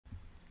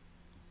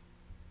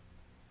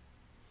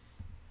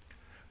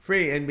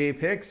free NBA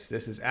picks.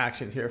 This is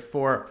action here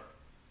for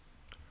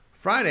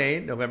Friday,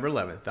 November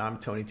 11th. I'm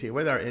Tony T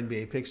with our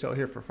NBA pick show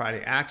here for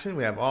Friday action.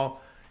 We have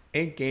all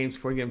 8 games.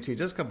 Before we get to you,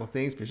 just a couple of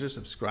things. Be sure to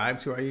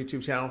subscribe to our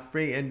YouTube channel.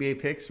 Free NBA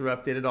picks are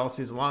updated all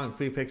season long and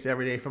free picks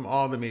every day from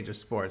all the major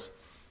sports.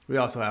 We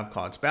also have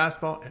college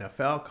basketball,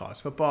 NFL, college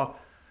football,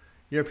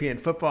 European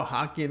football,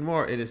 hockey, and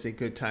more. It is a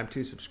good time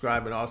to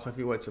subscribe. And also, if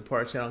you would support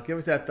our channel, give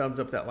us that thumbs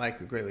up, that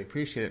like. We greatly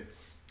appreciate it.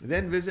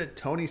 Then visit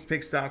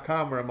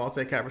Tony'sPicks.com. We're a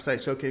multi-capper site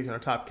showcasing our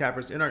top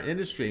cappers in our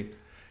industry.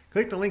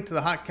 Click the link to the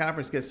Hot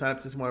Cappers to get signed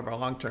up to one of our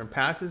long-term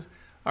passes.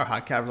 Our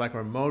hot cappers like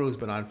Ramon, who's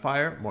been on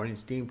fire.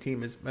 Morning's Steam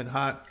team has been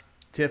hot.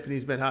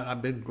 Tiffany's been hot.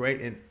 I've been great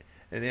in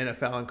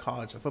NFL and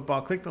college football.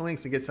 Click the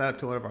links to get signed up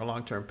to one of our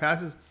long-term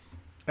passes.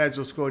 As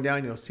you'll scroll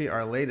down, you'll see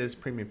our latest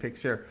premium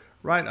picks here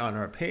right on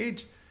our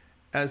page,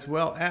 as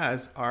well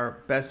as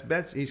our best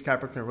bets. Each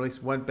capper can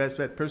release one best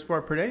bet per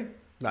sport per day.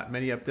 Not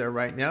many up there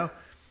right now.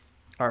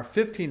 Our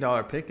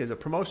 $15 pick is a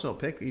promotional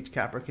pick. Each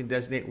capper can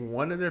designate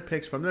one of their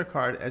picks from their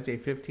card as a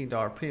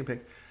 $15 premium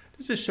pick.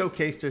 This is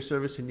showcase their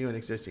service to new and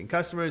existing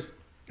customers.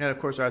 And of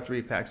course, our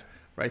 3 packs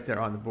right there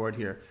on the board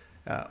here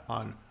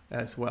on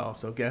as well.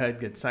 So go ahead,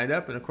 get signed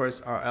up. And of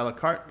course, our a la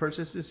carte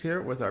purchases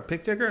here with our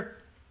pick ticker.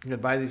 You can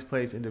buy these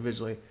plays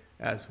individually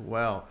as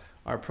well.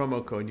 Our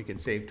promo code, you can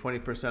save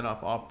 20%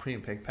 off all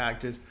premium pick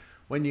packages.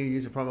 When you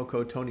use the promo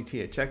code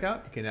TonyT at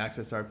checkout, you can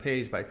access our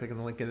page by clicking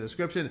the link in the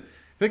description.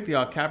 Click the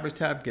All Cappers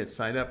tab, get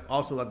signed up.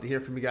 Also love to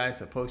hear from you guys,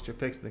 so post your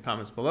picks in the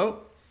comments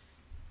below.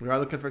 We are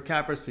looking for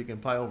cappers, so you can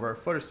apply over our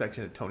footer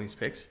section at Tony's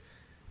Picks.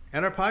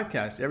 And our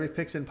podcast, every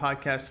pick's in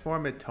podcast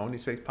form at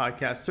Tony's Picks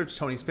Podcast. Search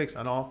Tony's Picks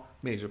on all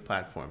major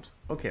platforms.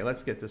 Okay,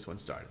 let's get this one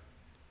started.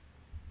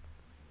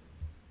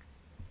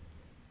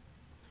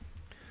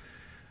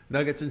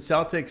 Nuggets and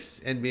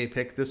Celtics NBA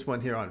pick, this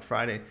one here on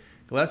Friday.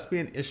 Gillespie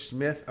and Ish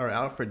Smith are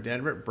out for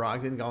Denver.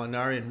 Brogdon,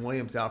 Gallinari, and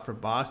Williams out for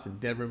Boston.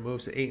 Denver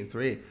moves to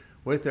 8-3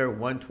 with their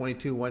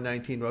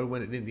 122-119 road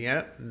win at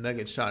Indiana.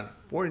 Nuggets shot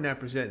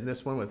 49% in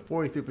this one with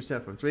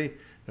 43% from 3.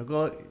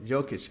 Nikola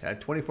Jokic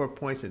had 24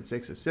 points and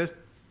 6 assists.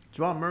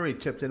 Jamal Murray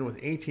chipped in with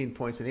 18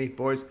 points and 8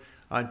 boards.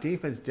 On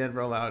defense,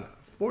 Denver allowed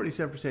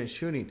 47%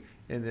 shooting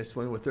in this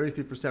one with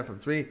 33% from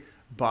 3.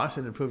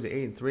 Boston improved to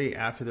 8-3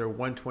 after their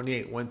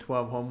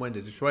 128-112 home win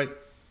to Detroit.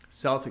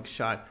 Celtics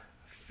shot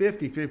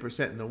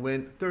 53% in the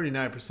win,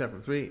 39%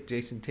 from 3.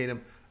 Jason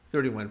Tatum,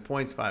 31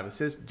 points, 5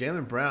 assists.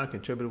 Jaylen Brown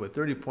contributed with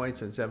 30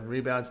 points and 7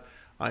 rebounds.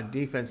 On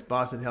defense,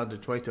 Boston held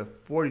Detroit to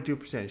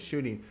 42%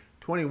 shooting,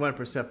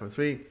 21% from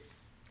 3.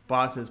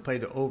 Boston has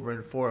played to over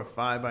in 4 of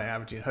 5 by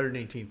averaging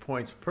 118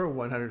 points per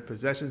 100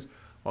 possessions,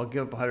 while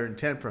giving up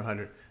 110 per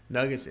 100.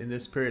 Nuggets in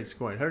this period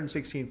scoring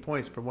 116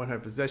 points per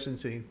 100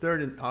 possessions, sitting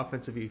third in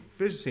offensive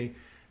efficiency,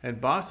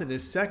 and Boston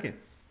is second.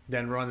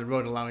 Denver on the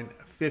road allowing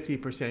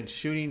 50%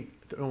 shooting,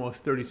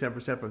 almost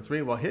 37% from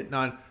 3, while hitting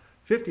on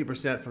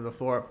 50% from the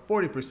floor,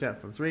 40%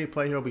 from 3.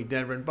 Play here will be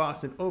Denver and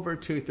Boston over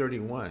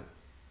 231.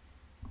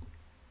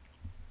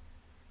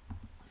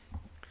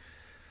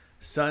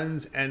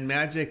 Suns and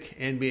Magic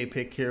NBA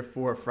pick here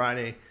for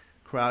Friday.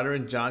 Crowder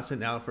and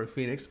Johnson out for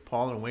Phoenix.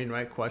 Paul and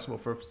Wainwright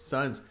questionable for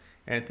Suns.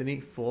 Anthony,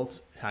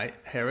 Fultz,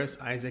 Harris,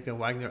 Isaac, and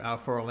Wagner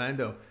out for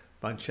Orlando.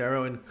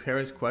 Banchero and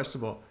Harris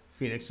questionable.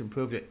 Phoenix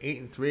improved to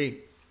 8-3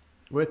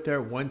 with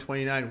their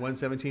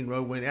 129-117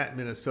 road win at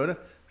Minnesota.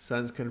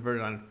 Suns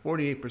converted on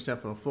 48%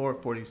 from the floor,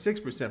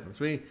 46% from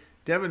 3.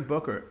 Devin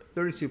Booker,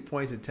 32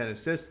 points and 10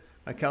 assists.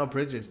 Mikal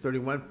Bridges,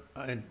 31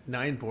 and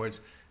 9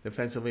 boards.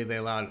 Defensively, they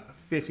allowed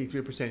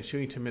 53%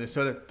 shooting to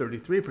Minnesota,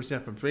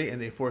 33% from 3,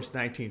 and they forced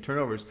 19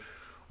 turnovers.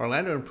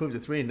 Orlando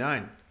improved to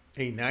 3-9.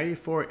 A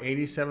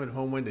 94-87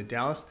 home win to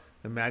Dallas.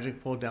 The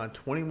Magic pulled down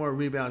 20 more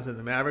rebounds than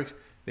the Mavericks.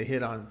 They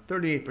hit on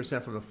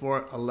 38% from the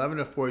floor, 11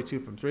 of 42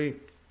 from 3.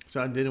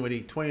 Sean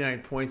Dinwiddie, 29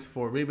 points,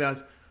 4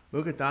 rebounds.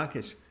 Luka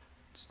Doncic,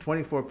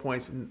 24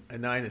 points and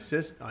 9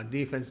 assists. On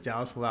defense,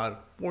 Dallas allowed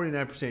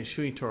 49%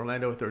 shooting to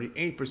Orlando,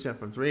 38%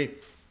 from 3.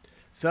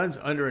 Suns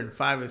under in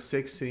 5 of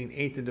 6, sitting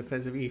 8th in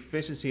defensive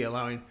efficiency,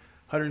 allowing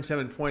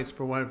 107 points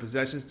per 100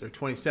 possessions. They're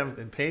 27th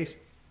in pace.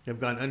 They've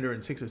gone under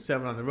in 6 of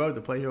 7 on the road. The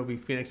play here will be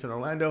Phoenix and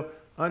Orlando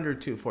under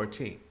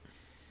 214.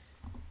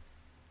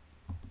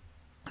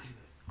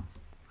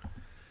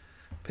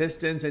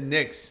 Pistons and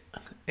Knicks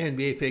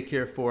NBA pick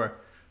here for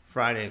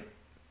Friday.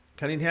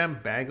 Cunningham,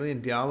 Bagley,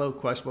 and Diallo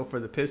questionable for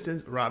the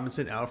Pistons.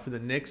 Robinson out for the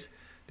Knicks.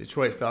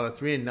 Detroit fell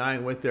to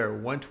 3-9 with their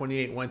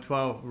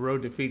 128-112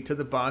 road defeat to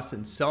the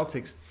Boston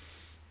Celtics.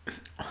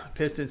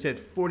 Pistons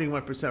hit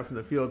 41% from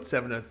the field,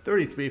 7 of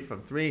 33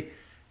 from 3.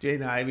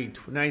 Jaden Ivey,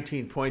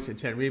 19 points and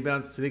 10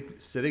 rebounds.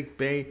 Saddiq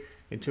Bey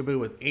contributed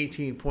with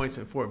 18 points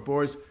and 4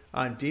 boards.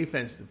 On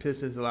defense, the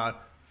Pistons allowed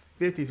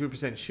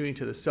 53% shooting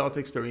to the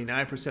Celtics,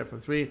 39%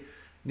 from 3.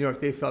 New York,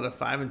 they fell to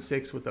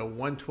 5-6 with a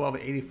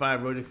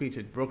 112-85 road defeat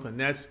to Brooklyn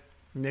Nets.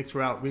 Knicks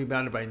were out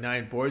rebounded by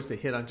 9 boards. They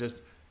hit on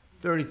just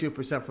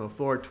 32% from the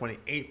floor,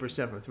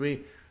 28% from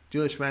 3.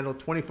 Julius Randle,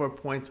 24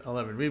 points,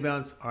 11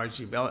 rebounds.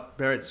 R.G.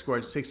 Barrett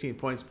scored 16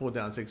 points, pulled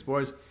down 6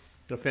 boards.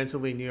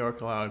 Defensively, New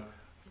York allowed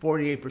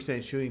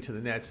 48% shooting to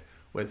the Nets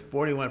with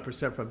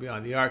 41% from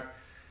beyond the arc.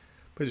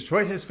 But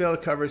Detroit has failed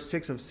to cover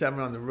 6 of 7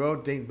 on the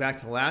road, dating back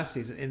to last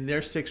season. In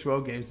their 6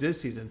 road games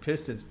this season,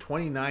 Pistons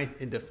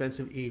 29th in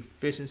defensive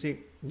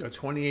efficiency. They're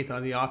 28th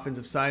on the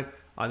offensive side.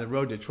 On the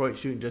road, Detroit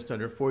shooting just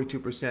under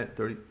 42%,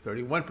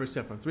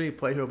 31% from 3.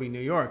 Play here will be New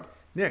York.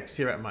 Knicks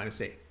here at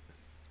 -8.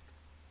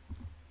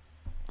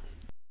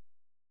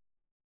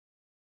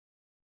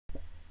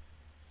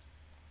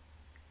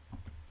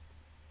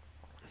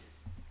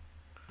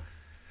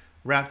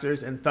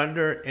 Raptors and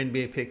Thunder,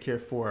 NBA pick here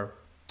for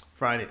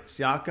Friday.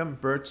 Siakam,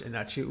 Birch, and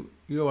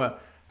Achua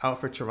out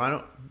for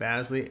Toronto.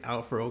 Basley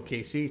out for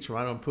OKC.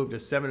 Toronto improved to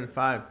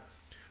 7-5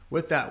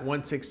 with that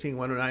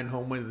 116-109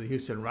 home win of the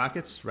Houston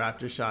Rockets.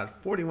 Raptors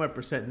shot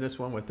 41% in this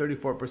one with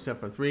 34%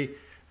 from 3.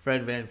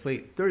 Fred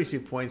VanVleet, 32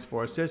 points,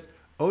 4 assists.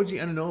 OG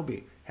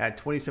Anunoby had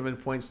 27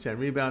 points, 10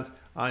 rebounds.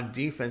 On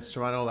defense,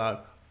 Toronto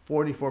allowed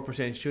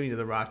 44% shooting to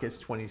the Rockets,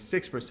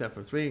 26%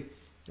 from 3.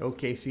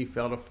 OKC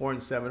fell to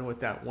 4-7 with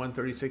that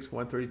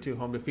 136-132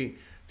 home defeat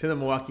to the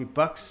Milwaukee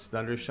Bucks.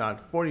 Thunder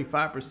shot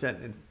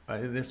 45%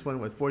 in this one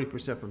with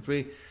 40% from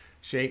 3.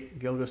 Shai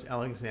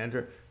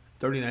Gilgeous-Alexander,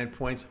 39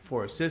 points,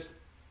 4 assists.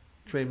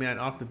 Trey Mann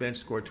off the bench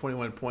scored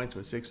 21 points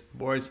with 6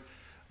 boards.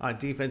 On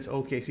defense,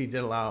 OKC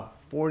did allow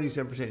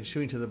 47%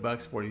 shooting to the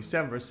Bucks,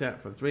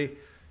 47% from 3.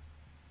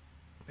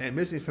 And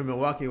missing from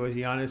Milwaukee was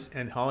Giannis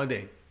and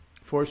Holiday.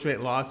 4 straight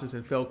losses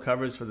and failed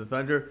covers for the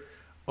Thunder.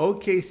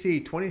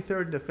 OKC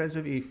 23rd in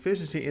defensive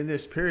efficiency in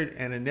this period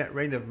and a net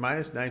rating of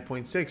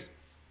 -9.6.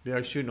 They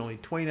are shooting only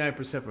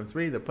 29% from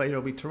 3. The play here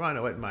will be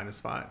Toronto at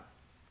 -5.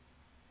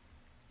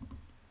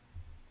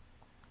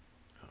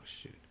 Oh,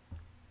 shoot.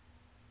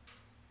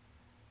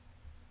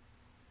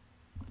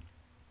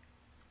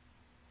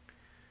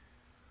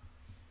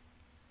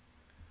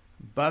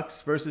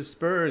 Bucks versus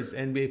Spurs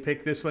NBA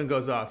pick. This one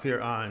goes off here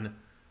on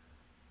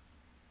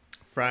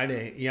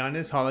Friday.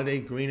 Giannis, Holiday,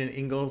 Green, and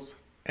Ingles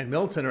and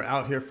Milton are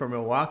out here for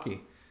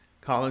Milwaukee.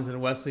 Collins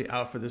and Wesley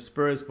out for the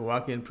Spurs.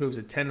 Milwaukee improves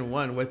to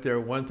 10-1 with their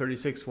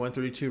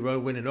 136-132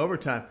 road win in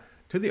overtime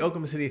to the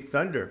Oklahoma City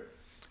Thunder.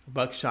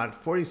 Bucks shot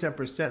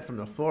 47% from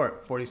the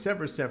floor,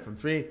 47% from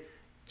 3.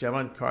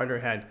 Javon Carter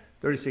had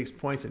 36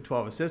 points and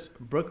 12 assists.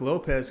 Brook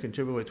Lopez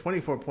contributed with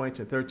 24 points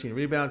and 13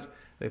 rebounds.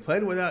 They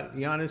played without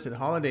Giannis and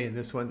Holiday in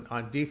this one.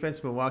 On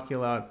defense, Milwaukee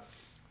allowed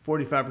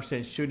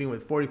 45% shooting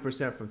with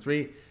 40% from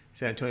 3.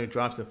 San Antonio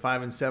drops to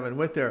 5-7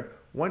 with their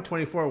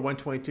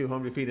 124-122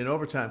 home defeat in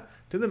overtime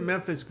to the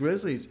Memphis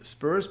Grizzlies.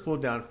 Spurs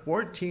pulled down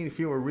 14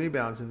 fewer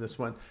rebounds in this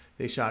one.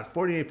 They shot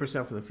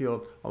 48% from the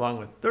field along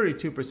with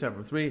 32%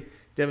 from 3.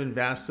 Devin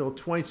Vassell,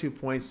 22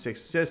 points, 6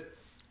 assists.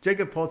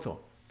 Jacob Poeltl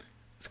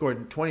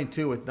scored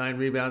 22 with 9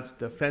 rebounds.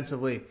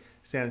 Defensively,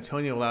 San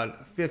Antonio allowed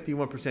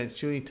 51%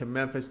 shooting to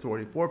Memphis,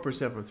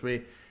 44% from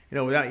 3.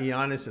 Without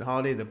Giannis and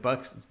Holiday, the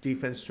Bucks'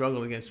 defense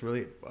struggled against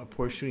really a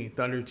poor shooting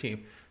Thunder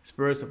team.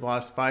 Spurs have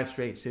lost 5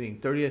 straight, sitting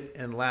 30th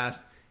and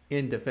last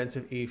in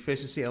defensive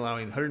efficiency,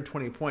 allowing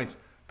 120 points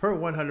per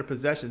 100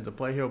 possessions. The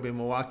play here will be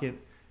Milwaukee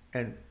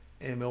and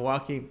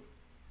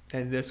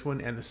this one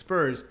and the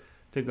Spurs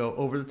to go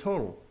over the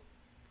total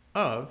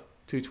of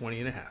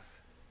 220.5.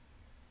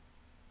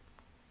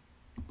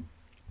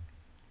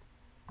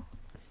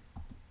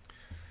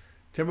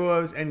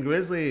 Timberwolves and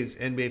Grizzlies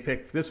NBA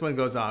pick. This one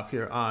goes off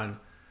here on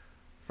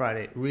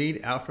Friday.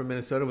 Reed out for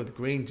Minnesota with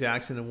Green,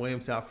 Jackson, and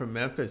Williams out for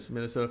Memphis.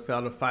 Minnesota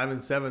fell to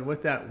 5-7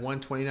 with that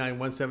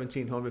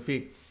 129-117 home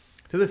defeat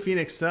to the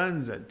Phoenix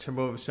Suns.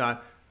 Timberwolves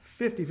shot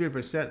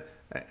 53%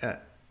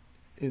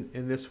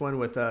 in this one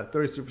with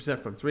 33%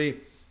 from 3.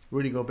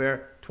 Rudy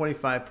Gobert,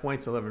 25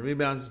 points, 11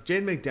 rebounds.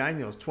 Jaden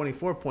McDaniels,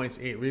 24 points,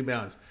 8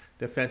 rebounds.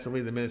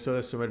 Defensively, the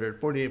Minnesota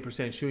surrendered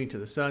 48% shooting to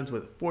the Suns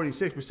with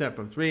 46%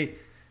 from 3.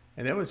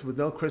 And that was with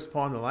no Chris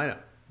Paul in the lineup.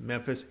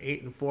 Memphis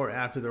 8-4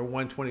 after their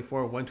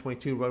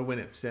 124-122 road win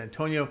at San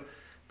Antonio.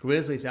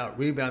 Grizzlies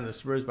out-rebounded the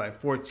Spurs by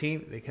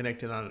 14. They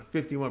connected on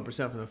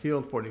 51% from the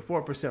field,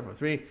 44% from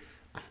 3.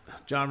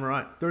 John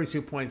Morant,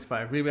 32 points,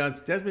 5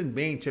 rebounds. Desmond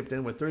Bane chipped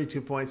in with 32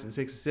 points and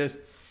 6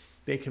 assists.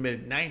 They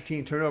committed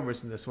 19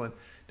 turnovers in this one.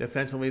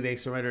 Defensively, they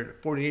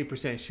surrendered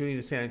 48% shooting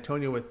to San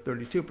Antonio with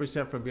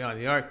 32% from beyond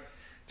the arc.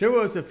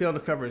 Timberwolves have failed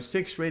to cover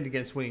 6 straight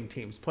against winning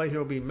teams. Play here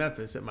will be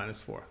Memphis at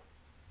 -4.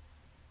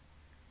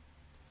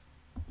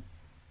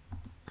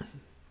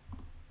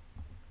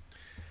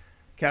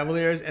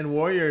 Cavaliers and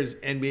Warriors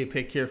NBA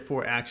pick here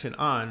for action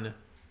on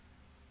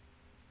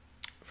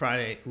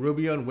Friday.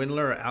 Rubio and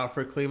Windler are out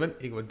for Cleveland.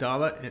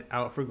 Iguodala and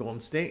out for Golden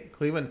State.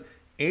 Cleveland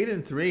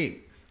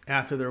 8-3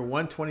 after their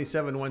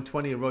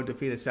 127-120 road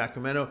defeat at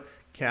Sacramento.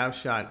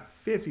 Cavs shot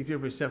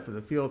 53% from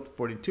the field,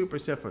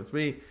 42% from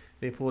 3.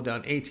 They pulled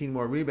down 18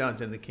 more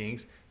rebounds than the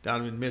Kings.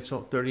 Donovan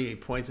Mitchell, 38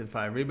 points and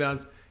 5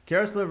 rebounds.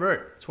 Karis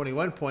LeVert,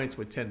 21 points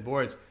with 10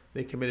 boards.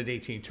 They committed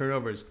 18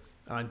 turnovers.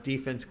 On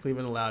defense,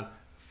 Cleveland allowed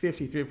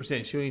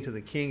 53% shooting to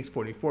the Kings,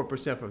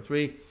 44% from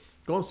 3.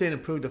 Golden State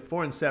improved to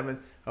 4-7,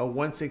 a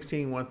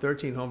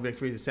 116-113 home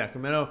victory to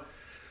Sacramento.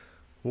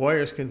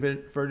 Warriors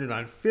converted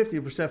on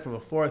 50% from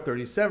the floor,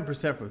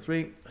 37% from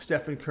 3.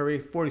 Stephen Curry,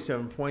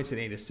 47 points and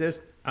 8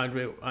 assists.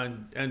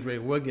 Andre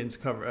Wiggins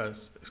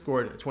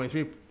scored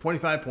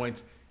 25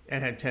 points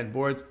and had 10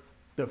 boards.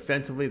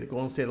 Defensively, the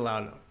Golden State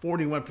allowed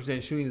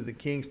 41% shooting to the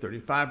Kings,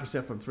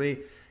 35% from three.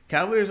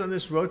 Cavaliers on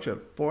this road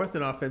trip, fourth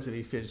in offensive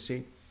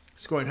efficiency,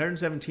 scoring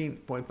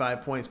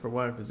 117.5 points per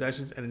 100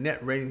 possessions and a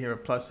net rating here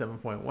of plus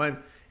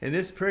 7.1. In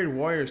this period,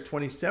 Warriors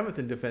 27th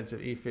in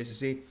defensive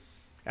efficiency,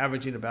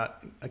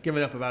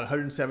 giving up about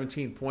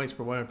 117 points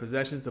per 100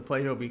 possessions. The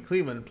play here will be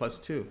Cleveland plus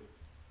 2.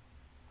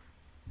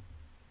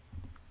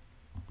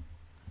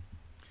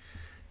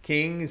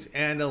 Kings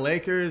and the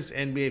Lakers,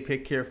 NBA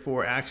pick here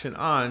for action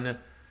on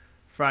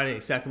Friday.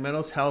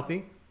 Sacramento's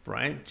healthy.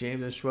 Bryant,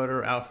 James, and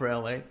Schroeder out for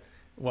LA.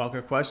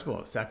 Walker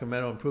questionable.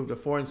 Sacramento improved to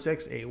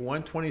 4-6, a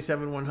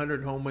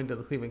 127-100 home win to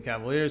the Cleveland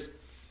Cavaliers.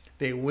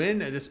 They win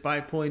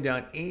despite pulling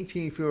down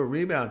 18 fewer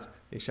rebounds.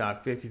 They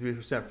shot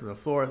 53% from the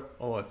floor,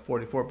 with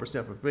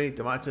 44% from three.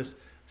 Domantas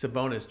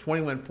Sabonis,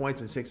 21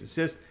 points and 6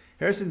 assists.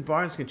 Harrison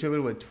Barnes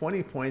contributed with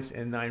 20 points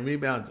and 9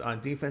 rebounds.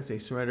 On defense, they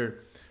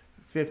surrendered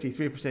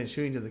 53%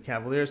 shooting to the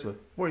Cavaliers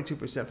with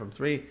 42% from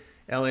three.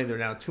 LA, they're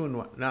now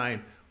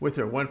 2-9 with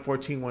their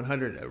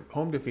 114-100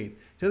 home defeat.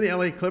 To the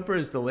LA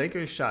Clippers, the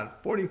Lakers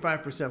shot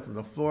 45% from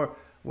the floor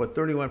with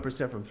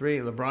 31% from three.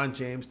 LeBron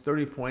James,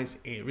 30 points,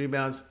 8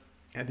 rebounds.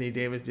 Anthony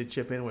Davis did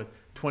chip in with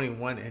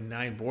 21 and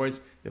 9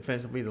 boards.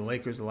 Defensively, the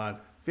Lakers allowed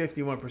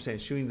 51%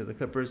 shooting to the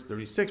Clippers,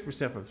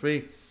 36% from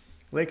three.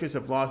 Lakers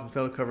have lost and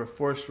failed to cover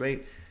 4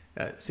 straight,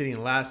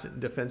 sitting last in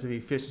defensive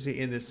efficiency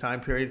in this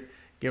time period,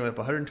 giving up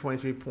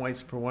 123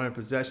 points per 100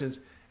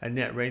 possessions, a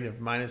net rating of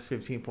minus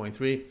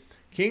 15.3.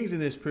 Kings in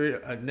this period,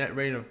 a net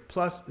rating of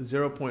plus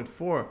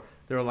 0.4.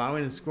 They're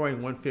allowing and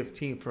scoring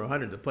 115 per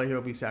 100. The play here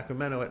will be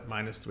Sacramento at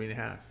minus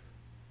 3.5.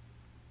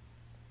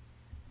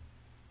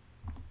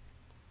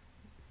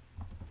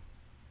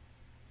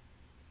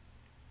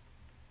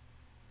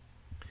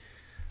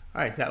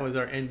 All right, that was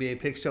our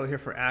NBA Pick Show here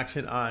for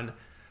action on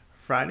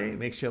Friday.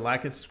 Make sure you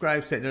like and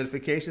subscribe, set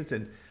notifications,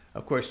 and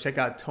of course, check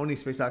out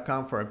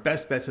TonySpace.com for our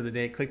best bets of the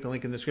day. Click the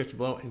link in the description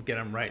below and get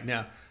them right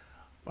now.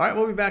 All right,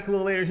 we'll be back a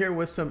little later here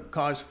with some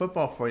college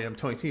football for you. I'm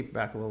Tony T.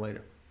 Back a little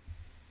later.